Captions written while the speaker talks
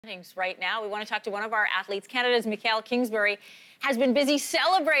Right now, we want to talk to one of our athletes. Canada's Mikael Kingsbury has been busy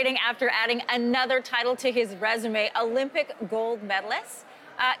celebrating after adding another title to his resume, Olympic gold medalist.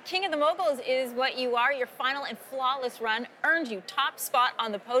 King of the Moguls is what you are. Your final and flawless run earned you top spot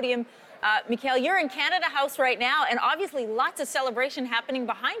on the podium. Mikael, you're in Canada House right now, and obviously lots of celebration happening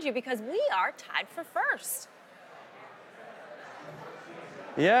behind you because we are tied for first.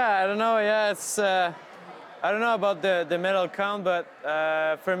 Yeah, I don't know. Yeah, it's. I don't know about the medal count, but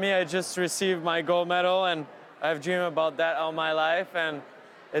for me, I just received my gold medal, and I've dreamed about that all my life, and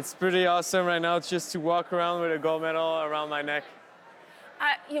it's pretty awesome right now. It's just to walk around with a gold medal around my neck.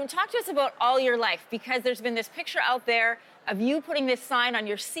 Talk to us about all your life, because there's been this picture out there of you putting this sign on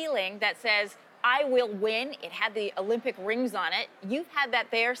your ceiling that says, "I will win." It had the Olympic rings on it. You've had that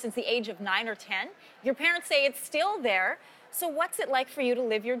there since the age of 9 or 10. Your parents say it's still there. So what's it like for you to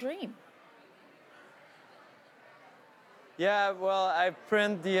live your dream? Yeah, well, I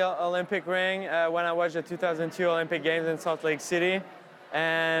printed the Olympic ring when I watched the 2002 Olympic Games in Salt Lake City,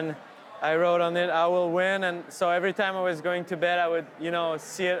 and I wrote on it, "I will win." And so every time I was going to bed, I would,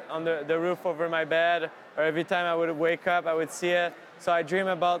 see it on the roof over my bed, or every time I would wake up, I would see it. So I dream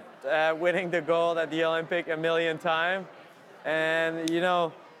about winning the gold at the Olympic a million times. And,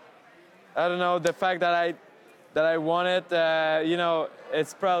 I don't know, the fact that I won it,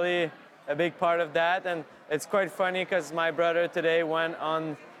 it's probably a big part of that. And it's quite funny because my brother today went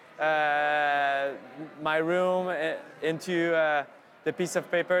on my room into the piece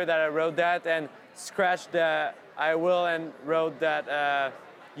of paper that I wrote that and scratched the "I will" and wrote that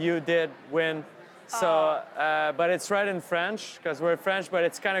 "you did win." So, but it's right in French because we're French, but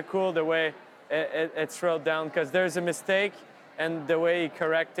it's kind of cool the way it's wrote down because there's a mistake, and the way he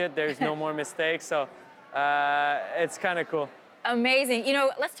corrected, there's no more mistakes. So it's kind of cool. Amazing.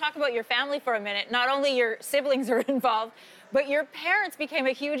 Let's talk about your family for a minute. Not only your siblings are involved, but your parents became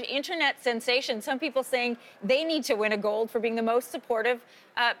a huge internet sensation. Some people saying they need to win a gold for being the most supportive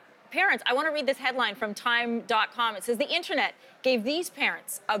parents. I want to read this headline from time.com. It says the internet gave these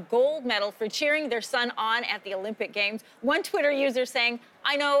parents a gold medal for cheering their son on at the Olympic Games. One Twitter user saying,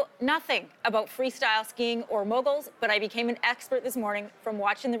 "I know nothing about freestyle skiing or moguls, but I became an expert this morning from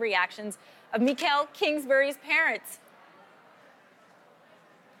watching the reactions of Mikael Kingsbury's parents."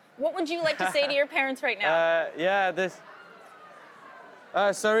 What would you like to say to your parents right now?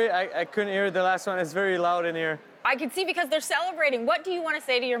 Sorry, I couldn't hear the last one. It's very loud in here. I can see because they're celebrating. What do you want to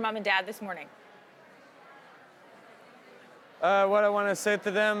say to your mom and dad this morning? What I want to say to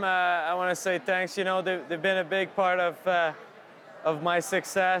them, I want to say thanks. They've been a big part of my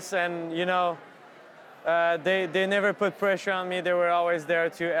success, and they never put pressure on me. They were always there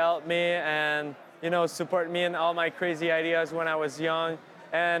to help me and support me in all my crazy ideas when I was young.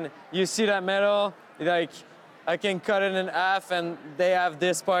 And you see that medal, like I can cut it in half, and they have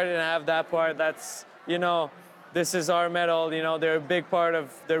this part and I have that part. That's this is our medal. They're a big part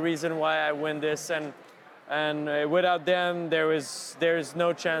of the reason why I win this, and without them, there's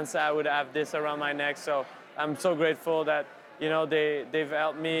no chance I would have this around my neck. So I'm so grateful that they've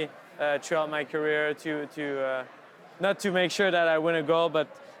helped me throughout my career to not to make sure that I win a gold, but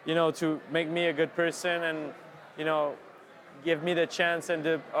to make me a good person and give me the chance and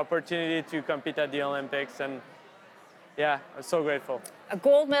the opportunity to compete at the Olympics. And yeah, I'm so grateful. A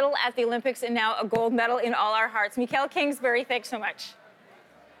gold medal at the Olympics and now a gold medal in all our hearts. Mikael Kingsbury, thanks so much.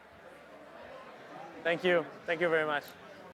 Thank you. Thank you very much.